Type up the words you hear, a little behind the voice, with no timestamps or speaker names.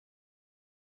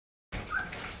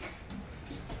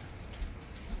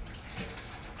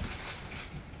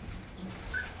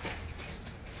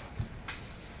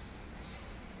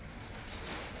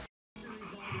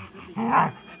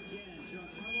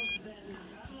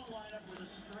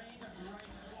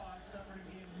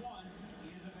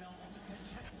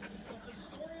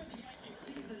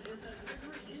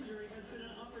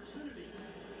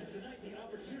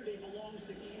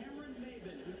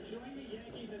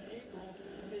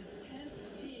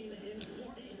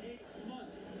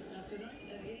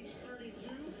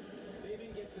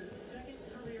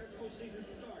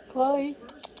Chloe.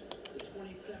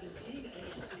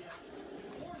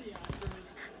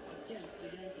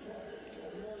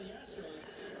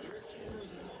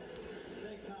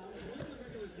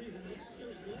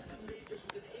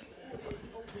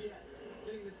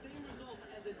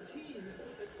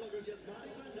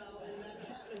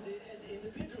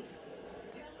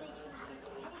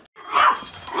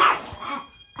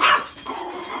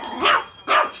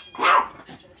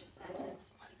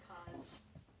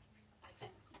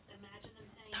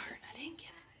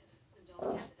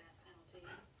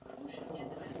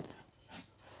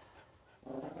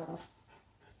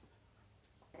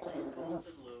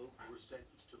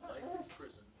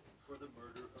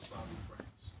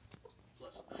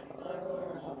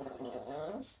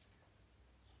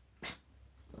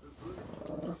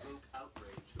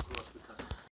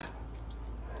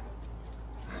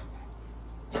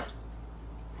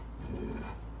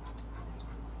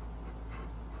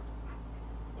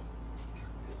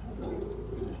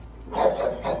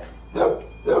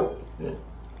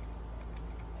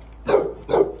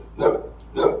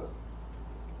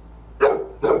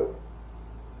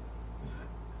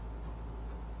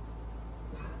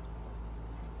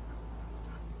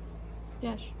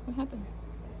 Dash, what happened?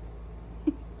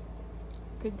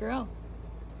 Good girl.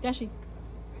 Dashy.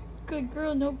 Good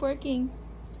girl, no barking.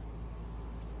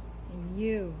 And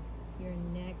you're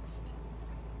next.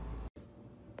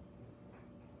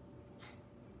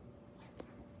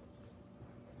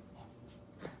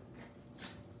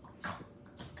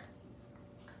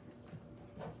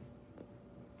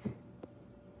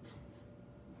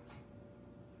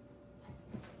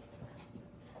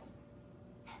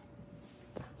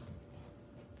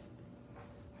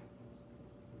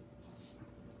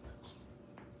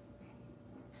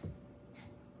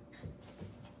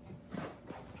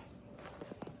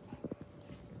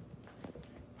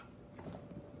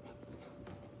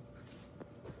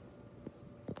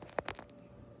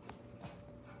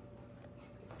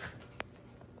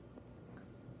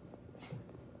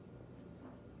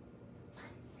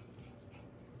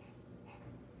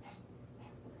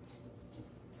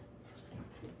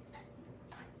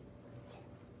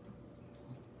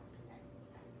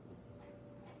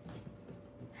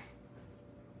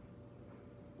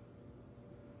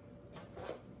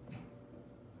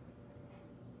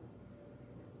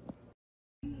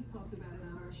 Talked about it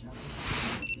on our show.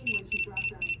 When she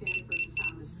dropped out of Stanford and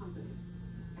found this company,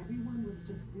 everyone was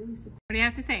just really surprised. What do you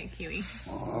have to say, Kiwi?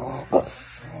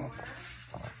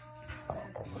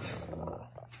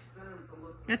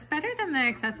 It's better than the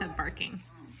excessive barking.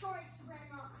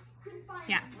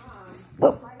 Yeah.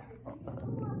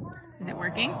 Is it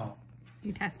working?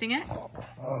 You testing it?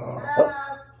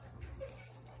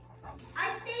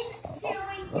 I think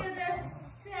Kiwi did a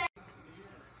set.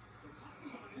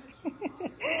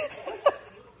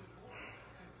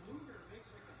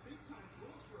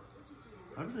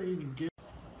 How do they even get?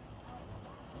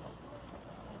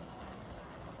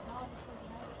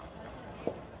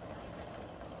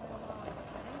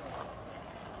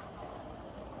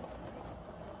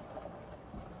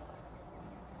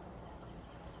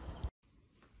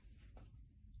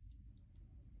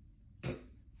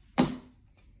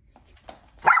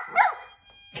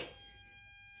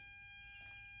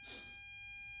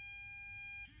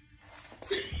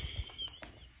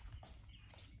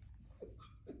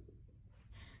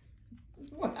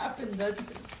 What happened?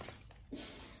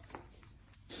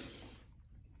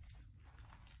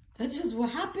 That's just what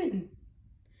happened.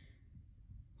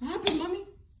 What happened, mommy?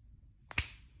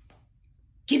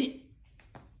 Get it.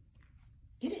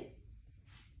 Get it.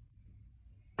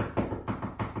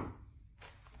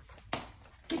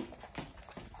 Get it.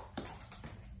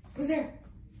 Who's there?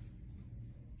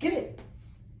 Get it.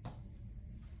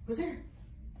 Who's there?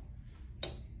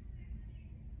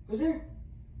 Who's there?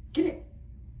 Get it.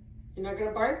 You're not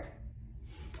gonna bark?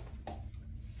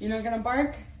 You're not gonna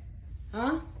bark?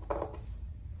 Huh?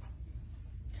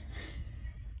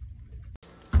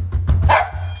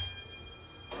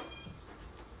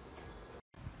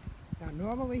 Now,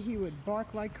 normally he would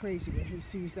bark like crazy when he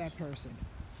sees that person.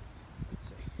 Let's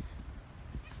see.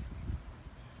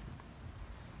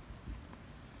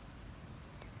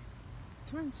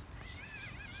 Twins.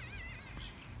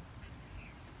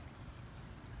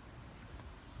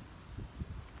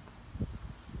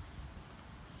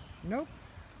 Nope.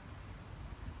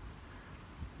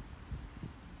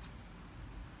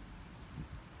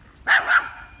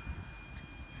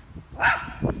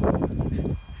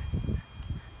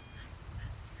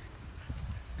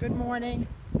 Good morning.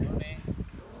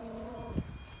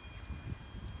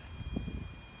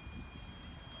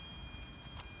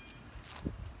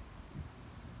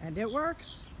 And it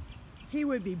works. He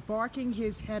would be barking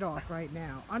his head off right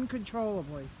now,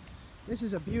 uncontrollably. This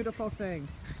is a beautiful thing.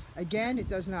 Again, it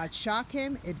does not shock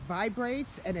him, it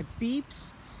vibrates and it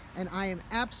beeps, and I am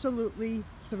absolutely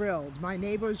thrilled. My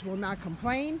neighbors will not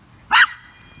complain.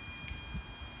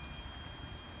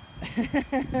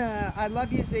 I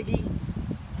love you, Ziggy.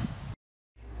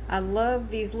 I love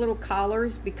these little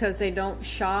collars because they don't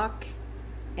shock,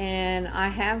 and I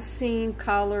have seen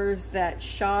collars that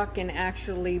shock and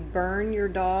actually burn your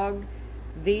dog.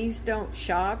 These don't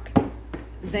shock.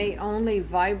 They only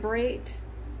vibrate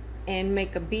and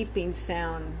make a beeping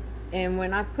sound. And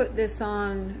when I put this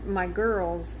on my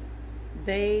girls,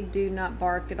 they do not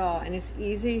bark at all, and it's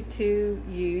easy to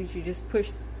use. You just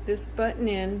push this button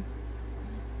in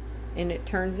and it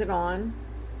turns it on.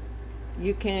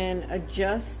 You can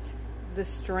adjust the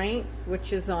strength,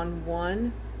 which is on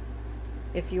 1.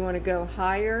 If you want to go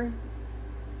higher,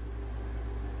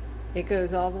 it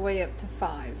goes all the way up to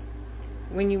 5.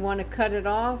 When you want to cut it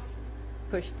off,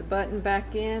 push the button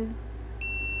back in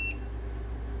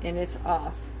and it's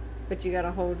off, but you got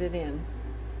to hold it in.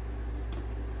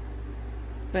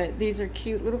 But these are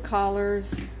cute little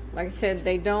collars. Like I said,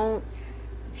 they don't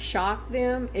shock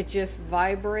them, it just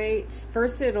vibrates.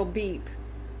 First it'll beep,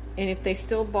 and if they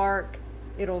still bark,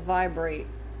 it'll vibrate.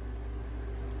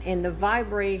 And the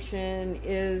vibration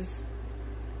is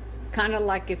kind of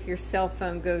like if your cell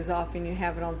phone goes off and you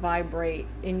have it on vibrate,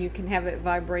 and you can have it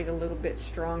vibrate a little bit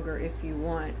stronger if you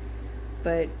want.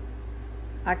 But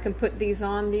I can put these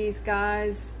on these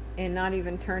guys and not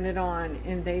even turn it on,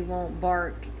 and they won't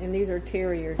bark. And these are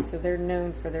terriers, so they're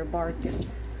known for their barking.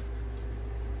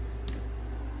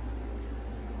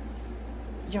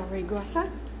 Y'all ready to go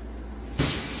outside?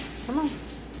 Come on.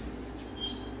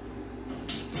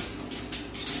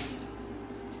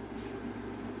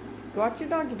 Go out your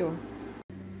doggy door.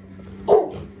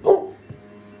 You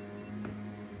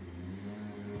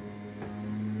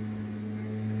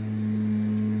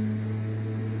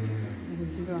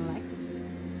don't like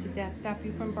it? Did that stop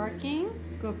you from barking?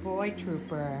 Good boy,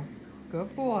 Trooper.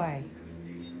 Good boy.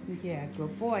 Yeah,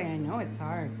 good boy. I know it's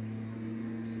hard.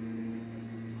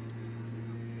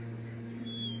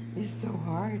 It's so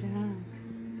hard, huh?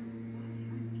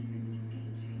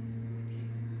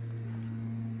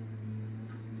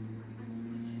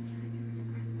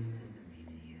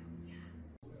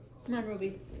 Come on,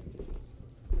 Ruby.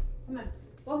 Come on.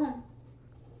 Go home.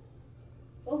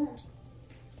 Go home.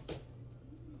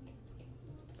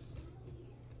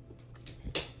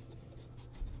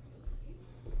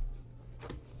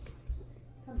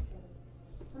 Come, Shelby.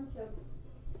 Come, Shelby.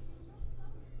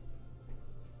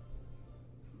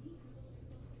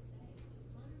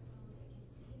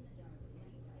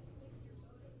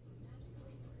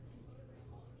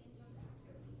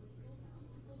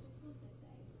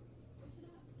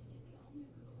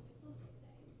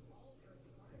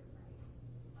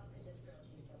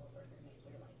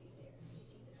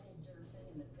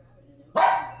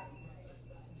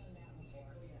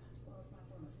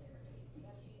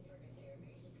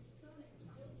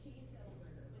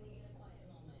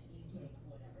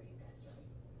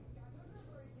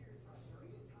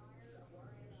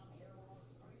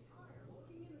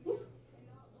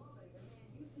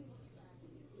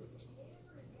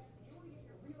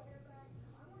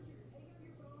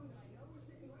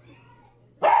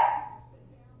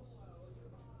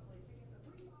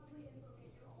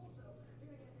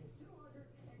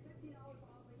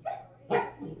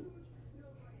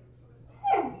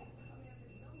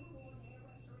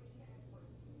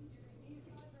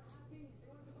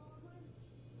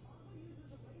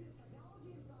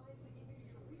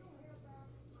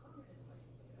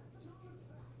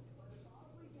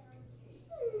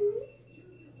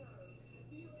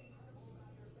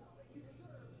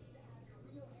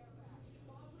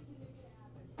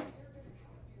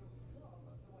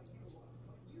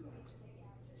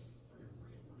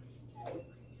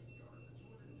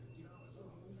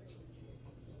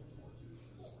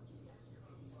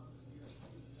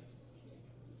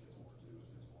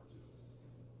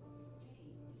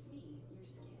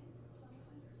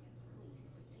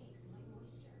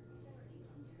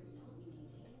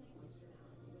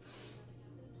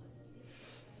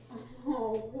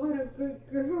 Oh, what a good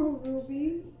girl,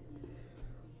 Ruby.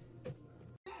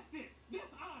 That's it.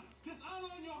 Dishonor. Dishonor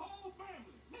on your whole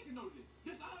family. Make a note of this.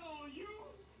 Dishonor on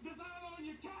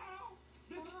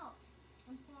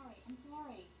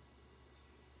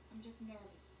I'm just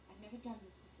nervous. I've never done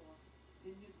this before.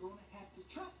 Then you're gonna have to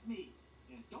trust me.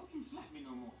 And don't you slap me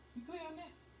no more. You clear on that?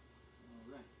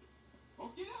 All right.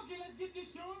 Okay, let's get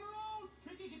this show on the road.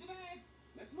 Tricky, get the bags.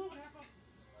 Let's move it, Heifer.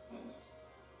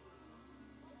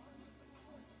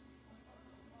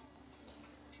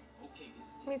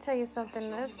 Let me tell you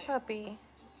something, this puppy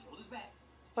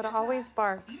would always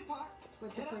bark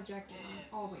with the projector on,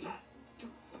 always.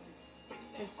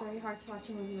 It's very hard to watch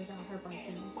a movie without her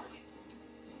barking.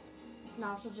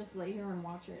 Now she'll just lay here and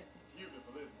watch it.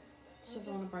 She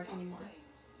doesn't want to bark anymore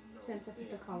since I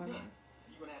put the collar on.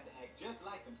 You're gonna have to act just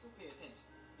like them, so pay attention.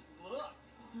 Look,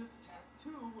 this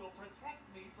tattoo will protect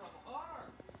me from harm.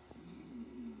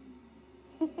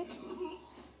 I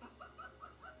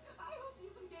hope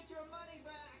you can get your money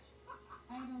back.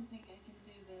 I don't think I can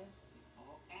do this. It's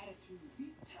all attitude.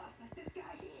 Be tough like this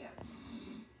guy here.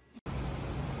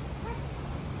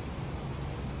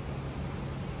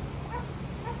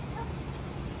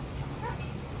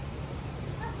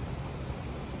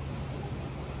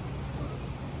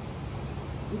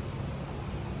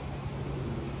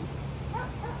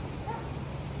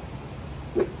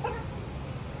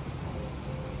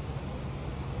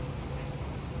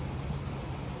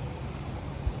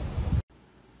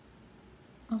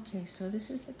 Okay, so this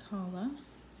is the collar.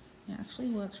 It actually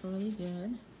works really good.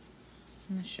 I'm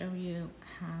going to show you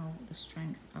how the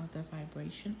strength of the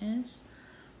vibration is.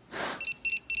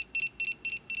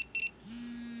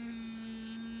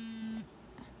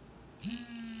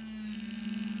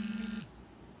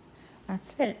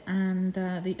 That's it. And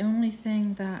the only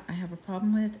thing that I have a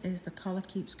problem with is the collar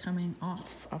keeps coming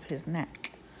off of his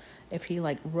neck. If he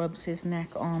like rubs his neck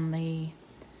on the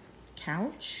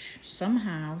couch,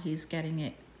 somehow he's getting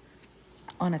it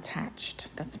unattached.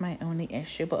 That's my only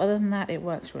issue, but other than that, it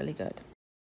works really good.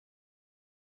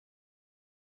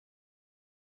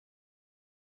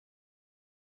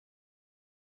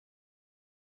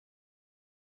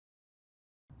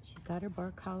 She's got her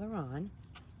bark collar on.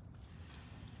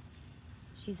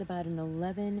 She's about an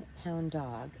 11-pound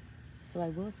dog, so I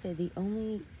will say the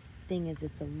only thing is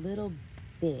it's a little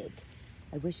big.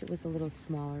 I wish it was a little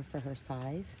smaller for her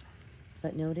size,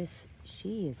 but notice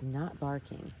she is not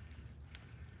barking.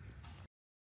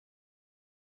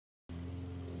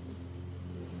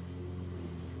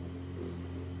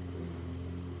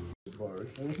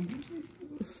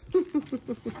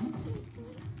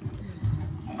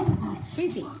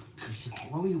 Tracy.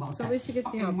 So at least you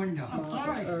can see how small,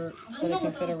 or that it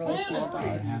can fit a really small dog.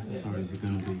 Half the size you're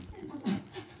gonna be.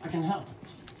 I can help.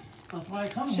 That's why I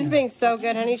come She's being so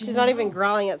good, honey. She's not even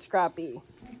growling at Scrappy.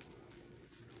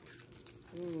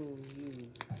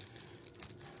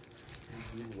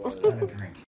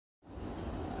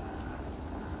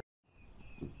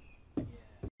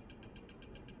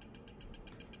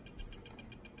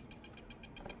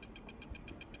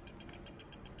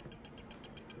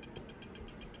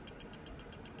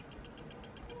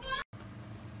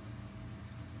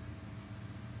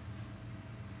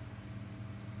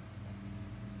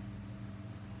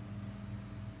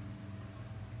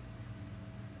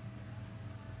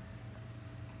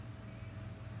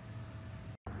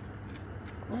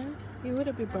 Well, he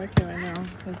wouldn't be barking right now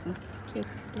because this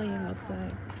kid's playing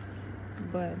outside,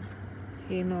 but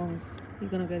he knows he's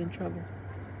gonna get in trouble.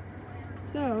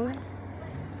 So,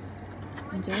 he's just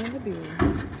enjoying the view.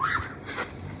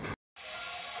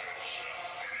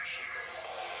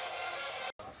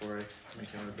 Before I make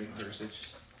him a big dosage.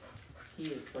 He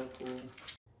is so cool.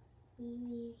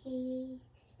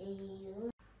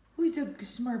 Who's the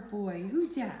smart boy?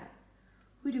 Who's that?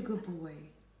 Who's the good boy?